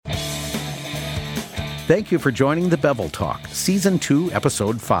Thank you for joining the Bevel Talk, Season 2,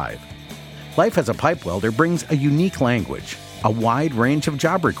 Episode 5. Life as a pipe welder brings a unique language, a wide range of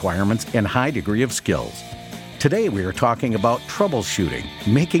job requirements, and high degree of skills. Today we are talking about troubleshooting,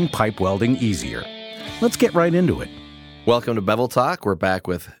 making pipe welding easier. Let's get right into it. Welcome to Bevel Talk. We're back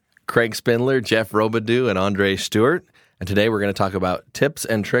with Craig Spindler, Jeff Robidoux, and Andre Stewart. And today we're going to talk about tips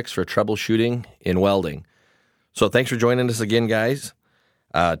and tricks for troubleshooting in welding. So thanks for joining us again, guys.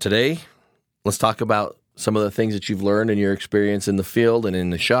 Today, let's talk about some of the things that you've learned in your experience in the field and in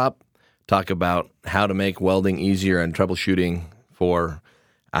the shop. Talk about how to make welding easier and troubleshooting for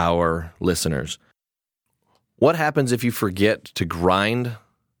our listeners. What happens if you forget to grind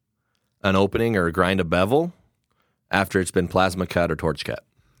an opening or grind a bevel after it's been plasma cut or torch cut?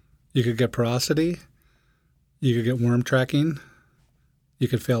 You could get porosity. You could get worm tracking. You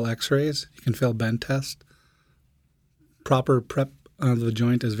could fail x-rays. You can fail bend test. Proper prep of the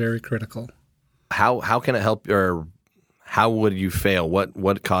joint is very critical. How can it help, or how would you fail?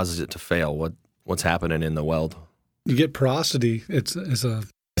 What causes it to fail? What's happening in the weld? You get porosity. It's a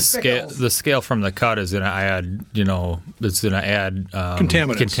the scale from the cut is going to add, it's going to add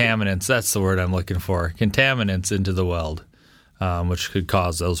contaminants. That's the word I'm looking for. Contaminants into the weld, which could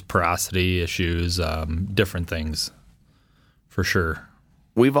cause those porosity issues, different things, for sure.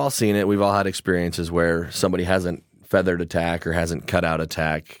 We've all seen it. We've all had experiences where somebody hasn't feathered a tack or hasn't cut out a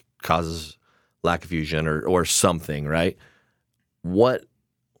tack, causes lack of fusion or something, right?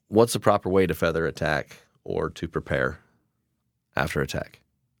 What's the proper way to feather a tack or to prepare after a tack?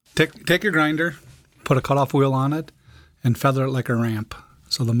 Take your grinder, put a cutoff wheel on it, and feather it like a ramp.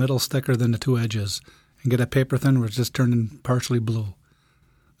 So the middle's thicker than the two edges. And get a paper thin where it's just turning partially blue.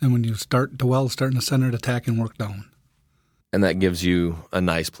 Then when you start the weld, start in the center of the tack and work down. And that gives you a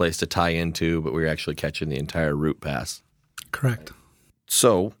nice place to tie into, but we're actually catching the entire root pass. Correct.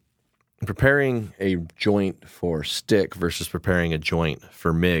 So preparing a joint for stick versus preparing a joint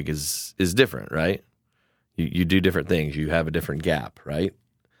for MIG is different, right? You do different things. You have a different gap, right?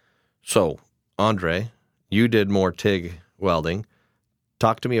 So, Andre, you did more TIG welding.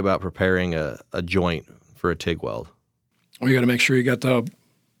 Talk to me about preparing a joint for a TIG weld. Well, you got to make sure you got the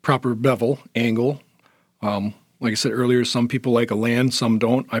proper bevel angle. Like I said earlier, some people like a land, some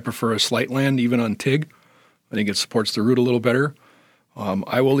don't. I prefer a slight land, even on TIG. I think it supports the root a little better.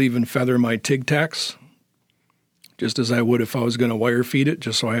 I will even feather my TIG tacks, just as I would if I was going to wire feed it,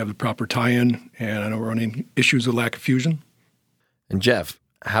 just so I have the proper tie-in and I don't run into issues with lack of fusion. And Jeff,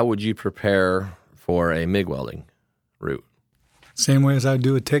 how would you prepare for a MIG welding root? Same way as I would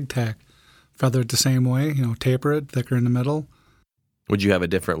do a TIG tack. Feather it the same way, taper it, thicker in the middle. Would you have a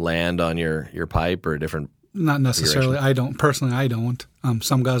different land on your pipe or a different? Not necessarily. I don't. Personally, I don't.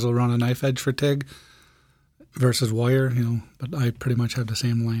 Some guys will run a knife edge for TIG versus wire, but I pretty much have the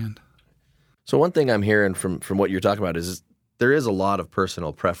same land. So one thing I'm hearing from what you're talking about is there is a lot of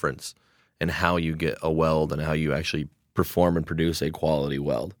personal preference in how you get a weld and how you actually perform and produce a quality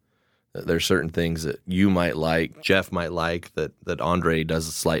weld. There's certain things that you might like, Jeff might like, that Andre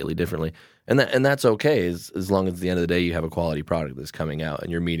does slightly differently. And that's okay as long as at the end of the day you have a quality product that's coming out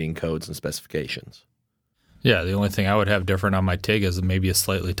and you're meeting codes and specifications. Yeah, the only thing I would have different on my TIG is maybe a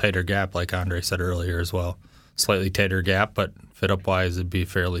slightly tighter gap, like Andre said earlier as well. Slightly tighter gap, but fit-up-wise it'd be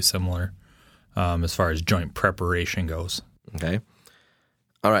fairly similar as far as joint preparation goes. Okay.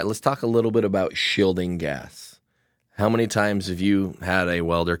 All right, let's talk a little bit about shielding gas. How many times have you had a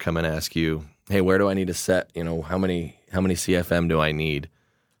welder come and ask you, hey, where do I need to set, how many CFM do I need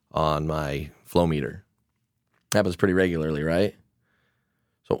on my flow meter? Happens pretty regularly, right?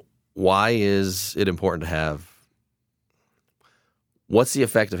 So why is it important to have, what's the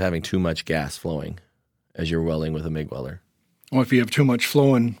effect of having too much gas flowing as you're welding with a MIG welder? Well, if you have too much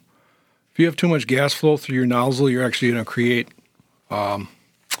gas flow through your nozzle, you're actually going to create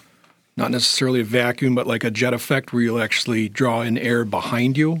not necessarily a vacuum, but like a jet effect where you'll actually draw in air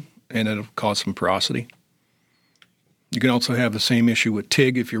behind you, and it'll cause some porosity. You can also have the same issue with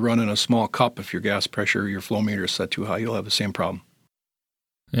TIG if you're running a small cup. If your gas pressure, your flow meter is set too high, you'll have the same problem.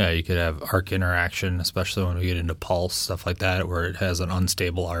 Yeah, you could have arc interaction, especially when we get into pulse, stuff like that, where it has an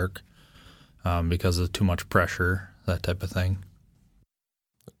unstable arc because of too much pressure, that type of thing.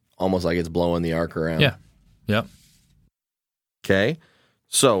 Almost like it's blowing the arc around. Yeah. Yep. Okay.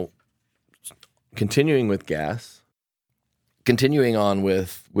 So continuing with gas, continuing on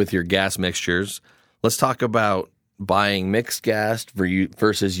with your gas mixtures, let's talk about buying mixed gas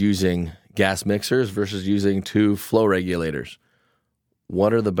versus using gas mixers versus using two flow regulators.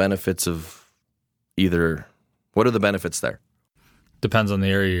 What are the benefits of either? What are the benefits there? Depends on the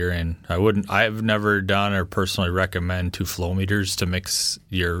area you're in. I've never done or personally recommend two flow meters to mix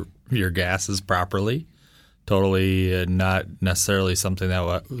your gases properly. Totally not necessarily something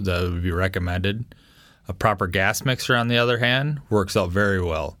that would be recommended. A proper gas mixer, on the other hand, works out very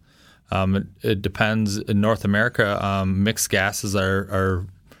well. It depends. In North America, mixed gases are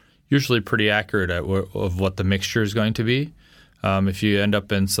usually pretty accurate of what the mixture is going to be. If you end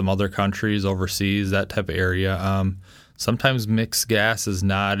up in some other countries overseas, that type of area, sometimes mixed gas is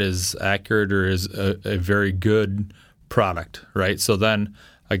not as accurate or is a very good product, right? So then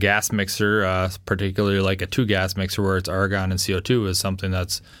a gas mixer, particularly like a 2-gas mixer where it's argon and CO2, is something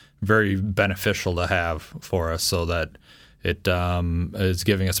that's very beneficial to have for us, so that it is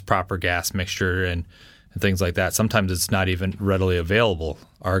giving us proper gas mixture and things like that. Sometimes it's not even readily available.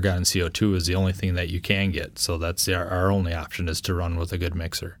 Argon and CO2 is the only thing that you can get, so that's our only option, is to run with a good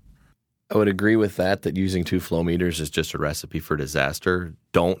mixer. I would agree with that using 2 flow meters is just a recipe for disaster.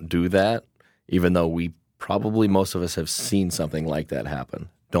 Don't do that, even though most of us have seen something like that happen.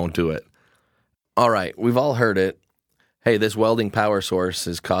 Don't do it. All right, we've all heard it. Hey, this welding power source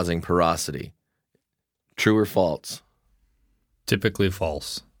is causing porosity. True or false? Typically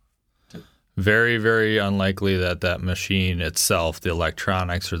false. Very, very unlikely that machine itself, the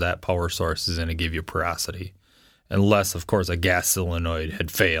electronics or that power source, is going to give you porosity. Unless, of course, a gas solenoid had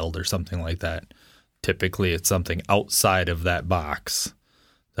failed or something like that. Typically, it's something outside of that box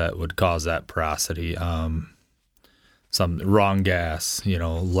that would cause that porosity. Some wrong gas,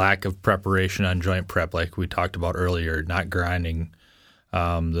 lack of preparation on joint prep, like we talked about earlier, not grinding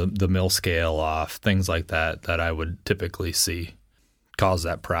the mill scale off, things like that I would typically see cause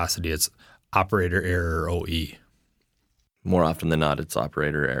that porosity. It's operator error, OE. More often than not, it's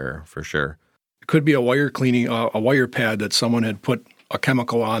operator error for sure. It could be a wire cleaning, a wire pad that someone had put a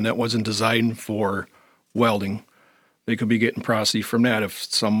chemical on that wasn't designed for welding. They could be getting porosity from that. If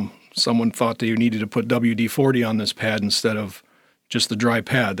someone thought that you needed to put WD-40 on this pad instead of just the dry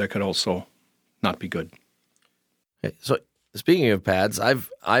pad, that could also not be good. Okay, so speaking of pads, I've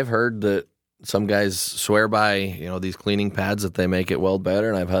heard that some guys swear by these cleaning pads that they make it weld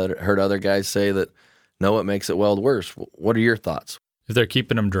better, and I've heard other guys say that no, it makes it weld worse. What are your thoughts? If they're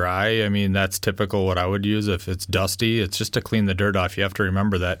keeping them dry, that's typical what I would use. If it's dusty, it's just to clean the dirt off. You have to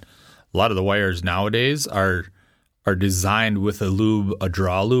remember that a lot of the wires nowadays are designed with a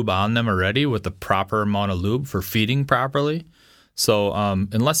draw lube on them already, with the proper amount of lube for feeding properly. So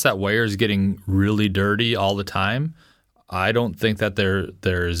unless that wire is getting really dirty all the time, I don't think that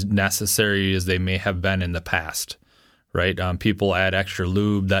they're as necessary as they may have been in the past, right? People add extra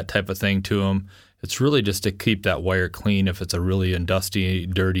lube, that type of thing to them. It's really just to keep that wire clean if it's a really dusty,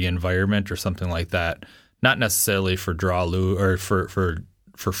 dirty environment or something like that. Not necessarily for draw lube or for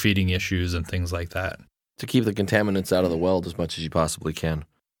feeding issues and things like that. To keep the contaminants out of the weld as much as you possibly can.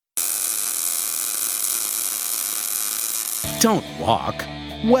 Don't walk,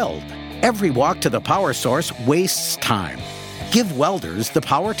 weld. Every walk to the power source wastes time. Give welders the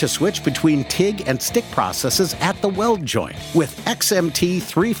power to switch between TIG and stick processes at the weld joint with XMT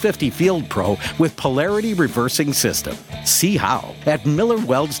 350 Field Pro with polarity reversing system. See how at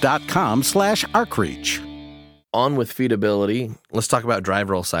millerwelds.com/arcreach. On with feedability, let's talk about drive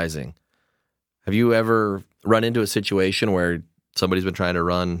roll sizing. Have you ever run into a situation where somebody's been trying to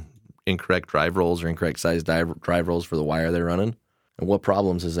run incorrect drive rolls or incorrect size drive rolls for the wire they're running? And what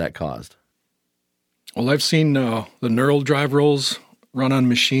problems has that caused? Well, I've seen the knurled drive rolls run on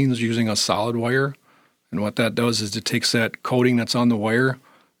machines using a solid wire. And what that does is it takes that coating that's on the wire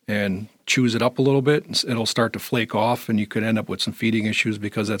and chews it up a little bit. It'll start to flake off, and you could end up with some feeding issues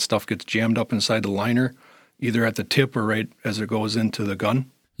because that stuff gets jammed up inside the liner, either at the tip or right as it goes into the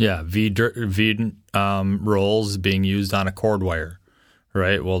gun. Yeah, V rolls being used on a cord wire,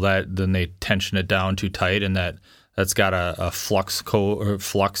 right? Well, then they tension it down too tight, and that's got a flux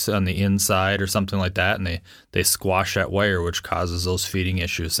on the inside or something like that, and they squash that wire, which causes those feeding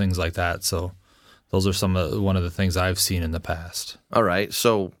issues, things like that. So those are one of the things I've seen in the past. All right,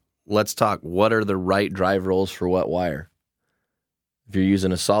 so let's talk. What are the right drive rolls for what wire? If you're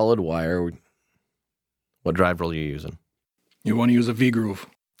using a solid wire, what drive roll are you using? You want to use a V-groove.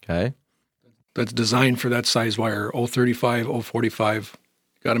 Okay. That's designed for that size wire, 035, 045.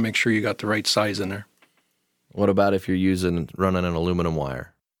 Got to make sure you got the right size in there. What about if you're running an aluminum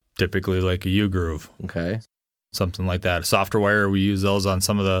wire? Typically like a U-groove. Okay. Something like that. A softer wire, we use those on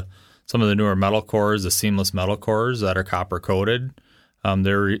some of the newer metal cores, the seamless metal cores that are copper coated.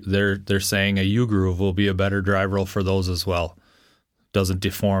 They're saying a U-groove will be a better drive roll for those as well. Doesn't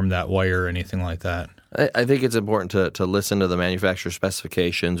deform that wire or anything like that. I think it's important to listen to the manufacturer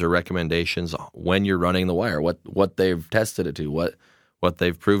specifications or recommendations when you're running the wire, what they've tested it to, what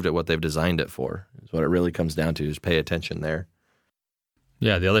they've proved it, what they've designed it for. Is what it really comes down to, is pay attention there.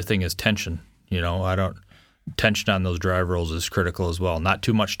 Yeah, the other thing is tension. I don't tension on those drive rolls is critical as well. Not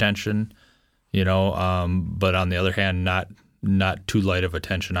too much tension, but on the other hand, not too light of a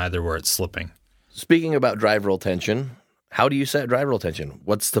tension either where it's slipping. Speaking about drive roll tension, how do you set drive roll tension?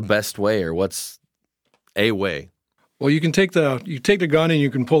 What's the best way, or what's a way? Well, you take the gun and you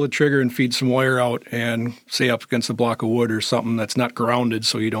can pull the trigger and feed some wire out and say up against a block of wood or something that's not grounded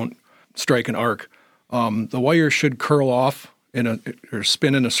so you don't strike an arc. The wire should curl off or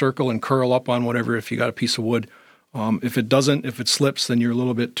spin in a circle and curl up on whatever if you got a piece of wood. If it slips, then you're a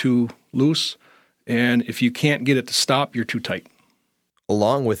little bit too loose. And if you can't get it to stop, you're too tight.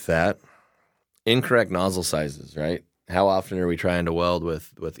 Along with that, incorrect nozzle sizes, right? How often are we trying to weld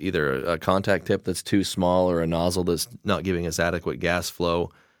with either a contact tip that's too small or a nozzle that's not giving us adequate gas flow,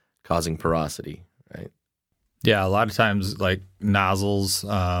 causing porosity, right? Yeah, a lot of times, like nozzles,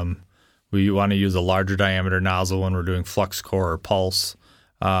 we want to use a larger diameter nozzle when we're doing flux core or pulse.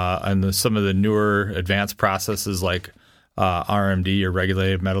 And some of the newer advanced processes like RMD or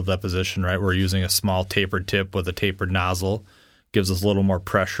regulated metal deposition, right? We're using a small tapered tip with a tapered nozzle, gives us a little more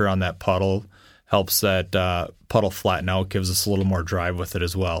pressure on that puddle, helps that puddle flatten out, gives us a little more drive with it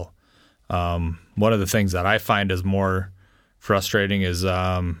as well. One of the things that I find is more frustrating is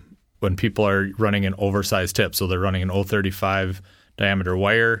when people are running an oversized tip. So they're running an 035 diameter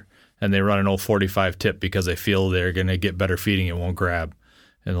wire and they run an 045 tip because they feel they're going to get better feeding, it won't grab.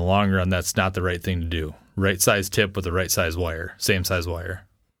 In the long run, that's not the right thing to do. Right size tip with the right size wire, same size wire.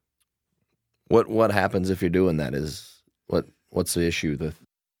 What happens if you're doing that? What's the issue?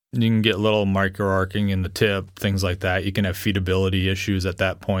 You can get little micro arcing in the tip, things like that. You can have feedability issues at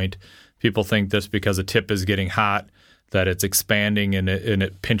that point. People think this because a tip is getting hot that it's expanding and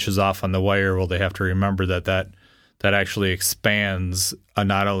it pinches off on the wire. Well, they have to remember that actually expands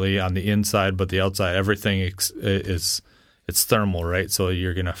not only on the inside but the outside. Everything it's thermal, right? So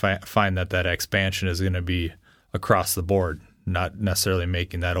you're going to find that expansion is going to be across the board, not necessarily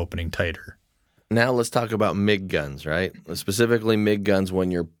making that opening tighter. Now let's talk about MIG guns, right? Specifically MIG guns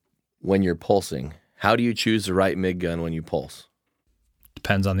when you're pulsing. How do you choose the right MIG gun when you pulse?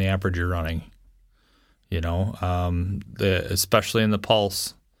 Depends on the amperage you're running. Especially in the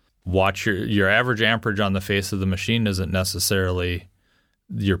pulse, watch your average amperage on the face of the machine isn't necessarily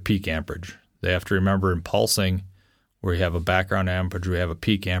your peak amperage. They have to remember in pulsing, where you have a background amperage, we have a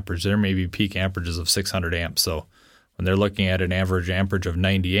peak amperage. There may be peak amperages of 600 amps. So when they're looking at an average amperage of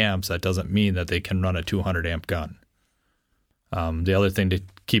 90 amps, that doesn't mean that they can run a 200 amp gun. The other thing to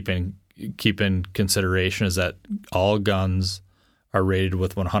keep in consideration is that all guns are rated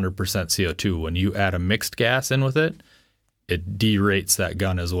with 100% CO2. When you add a mixed gas in with it, it derates that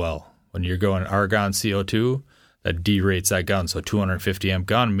gun as well. When you're going argon CO2, that derates that gun. So 250 amp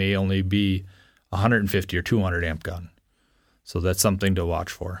gun may only be 150 or 200 amp gun. So that's something to watch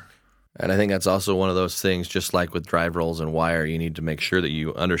for. And I think that's also one of those things, just like with drive rolls and wire, you need to make sure that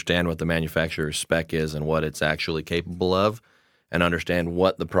you understand what the manufacturer's spec is and what it's actually capable of, and understand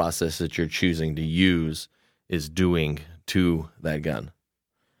what the process that you're choosing to use is doing to that gun.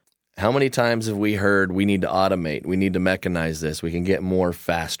 How many times have we heard we need to automate, we need to mechanize this, we can get more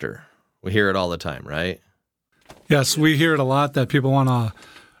faster? We hear it all the time, right? Yes, we hear it a lot that people want to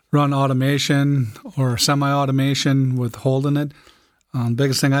run automation or semi-automation with holding it.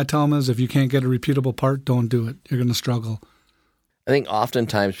 Biggest thing I tell them is if you can't get a repeatable part, don't do it. You're going to struggle. I think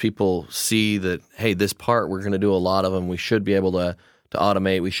oftentimes people see that, hey, this part, we're going to do a lot of them. We should be able to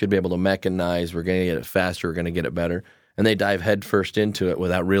automate. We should be able to mechanize. We're going to get it faster. We're going to get it better. And they dive headfirst into it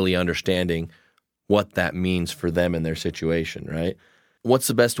without really understanding what that means for them in their situation, right? What's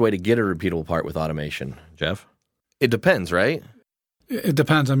the best way to get a repeatable part with automation, Jeff? It depends, right? It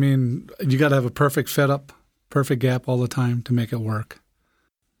depends. I mean, you got to have a perfect fit up, perfect gap all the time to make it work.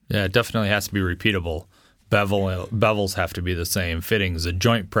 Yeah, it definitely has to be repeatable. Bevels have to be the same. Fittings, the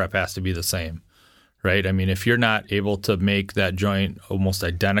joint prep has to be the same, right? I mean, if you're not able to make that joint almost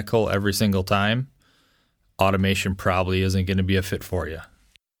identical every single time, automation probably isn't going to be a fit for you.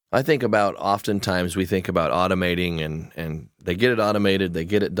 I think about oftentimes we think about automating and they get it automated, they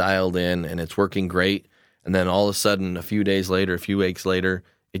get it dialed in, and it's working great. And then all of a sudden, a few days later, a few weeks later,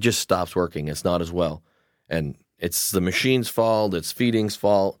 it just stops working. It's not as well. And it's the machine's fault, it's feeding's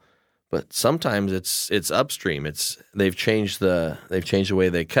fault. But sometimes it's upstream. They've changed the way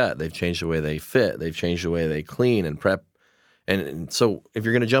they cut, they've changed the way they fit, they've changed the way they clean and prep. And so if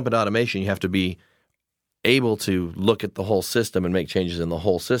you're going to jump into automation, you have to be able to look at the whole system and make changes in the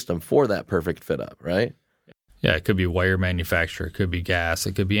whole system for that perfect fit up, right? Yeah, it could be wire manufacturer, it could be gas,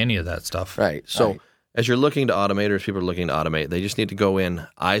 it could be any of that stuff. Right. So as you're looking to automate, or as people are looking to automate, they just need to go in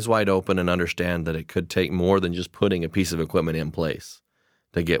eyes wide open and understand that it could take more than just putting a piece of equipment in place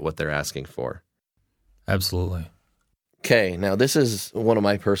to get what they're asking for. Absolutely. Okay, now this is one of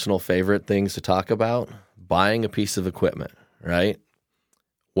my personal favorite things to talk about, buying a piece of equipment, right?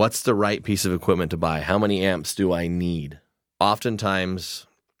 What's the right piece of equipment to buy? How many amps do I need? Oftentimes,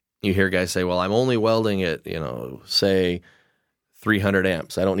 you hear guys say, well, I'm only welding at, say 300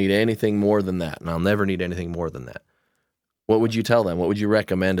 amps. I don't need anything more than that, and I'll never need anything more than that. What would you tell them? What would you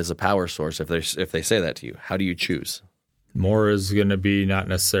recommend as a power source if they say that to you? How do you choose? More is going to be not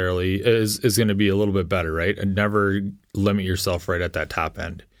necessarily is going to be a little bit better, right? And never limit yourself right at that top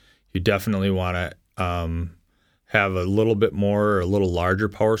end. You definitely want to have a little bit more, or a little larger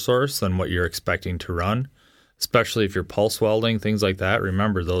power source than what you're expecting to run, especially if you're pulse welding, things like that.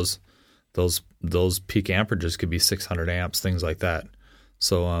 Remember those peak amperages could be 600 amps, things like that.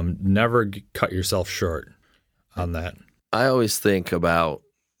 So never cut yourself short on that. I always think about,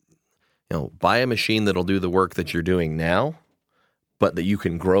 buy a machine that'll do the work that you're doing now, but that you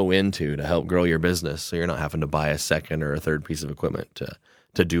can grow into to help grow your business, so you're not having to buy a second or a third piece of equipment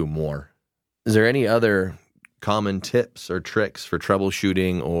to do more. Is there any other common tips or tricks for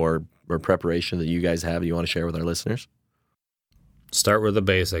troubleshooting or preparation that you guys have you want to share with our listeners? Start with the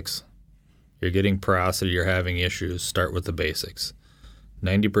basics. You're getting porosity, you're having issues, start with the basics.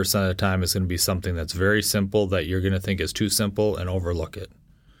 90% of the time it's going to be something that's very simple that you're going to think is too simple and overlook it.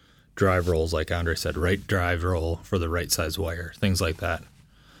 Drive rolls, like Andre said, right drive roll for the right size wire, things like that.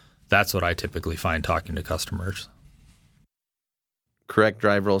 That's what I typically find talking to customers. Correct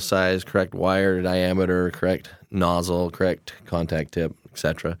drive roll size, correct wire diameter, correct nozzle, correct contact tip,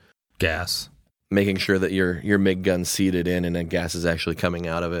 etc. Gas. Making sure that your MIG gun's seated in and then gas is actually coming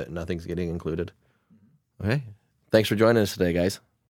out of it and nothing's getting included. Okay. Thanks for joining us today, guys.